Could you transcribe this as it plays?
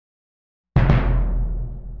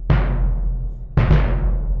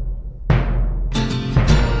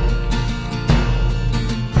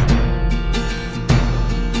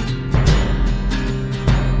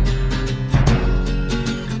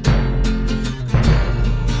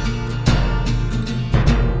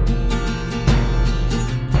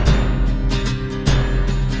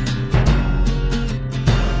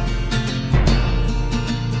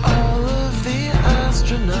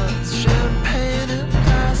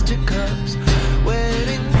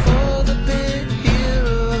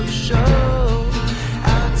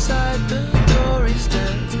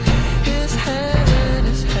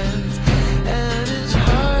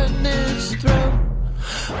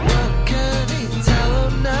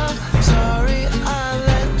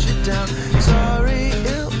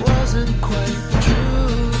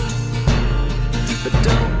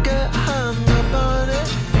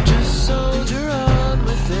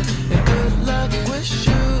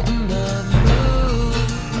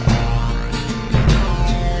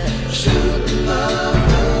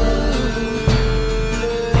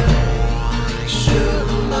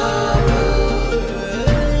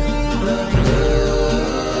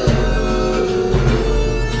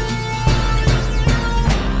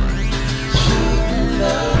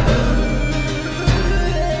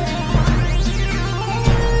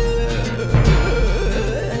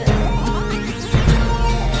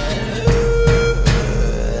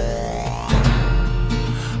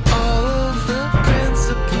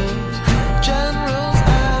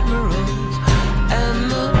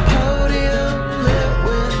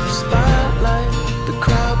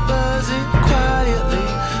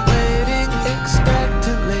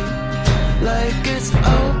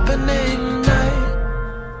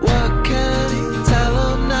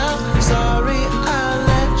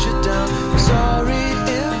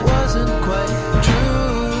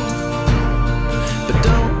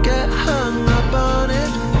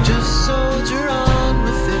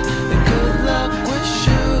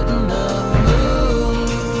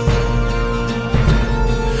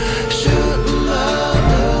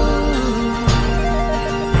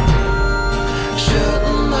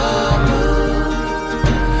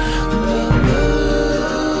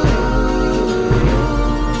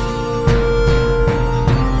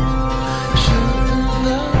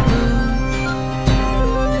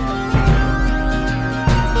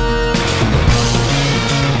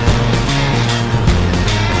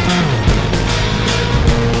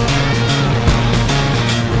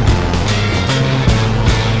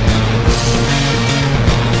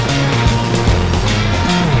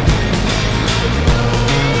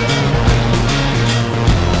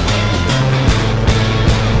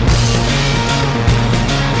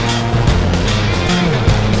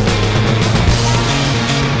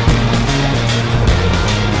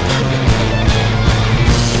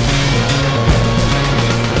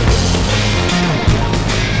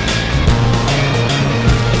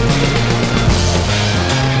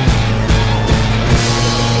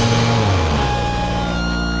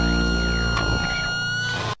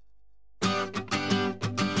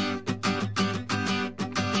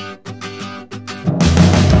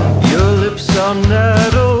are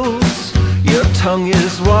nettles, your tongue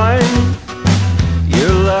is wine,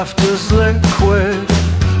 your laughter's liquid,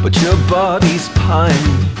 but your body's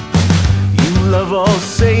pine. You love all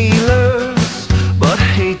sailors, but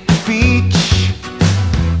hate the beach.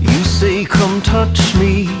 You say come touch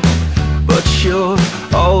me, but you're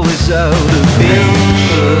always out of reach. In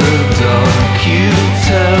the dark you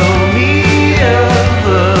tell me of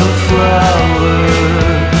the flower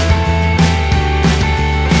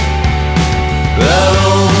that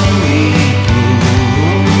only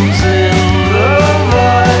blooms in the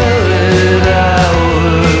violet hour.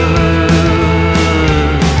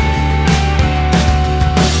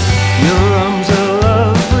 Your arms are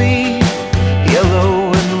lovely, yellow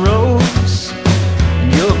and rose, and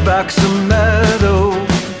your back's a meadow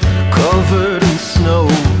covered in snow.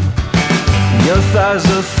 Your thighs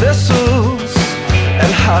are thistles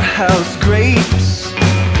and hothouse grapes.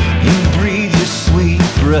 You breathe your sweet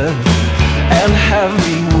breath and have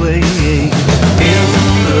me waiting. In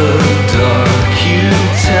the dark you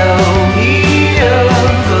tell me of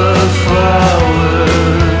the flowers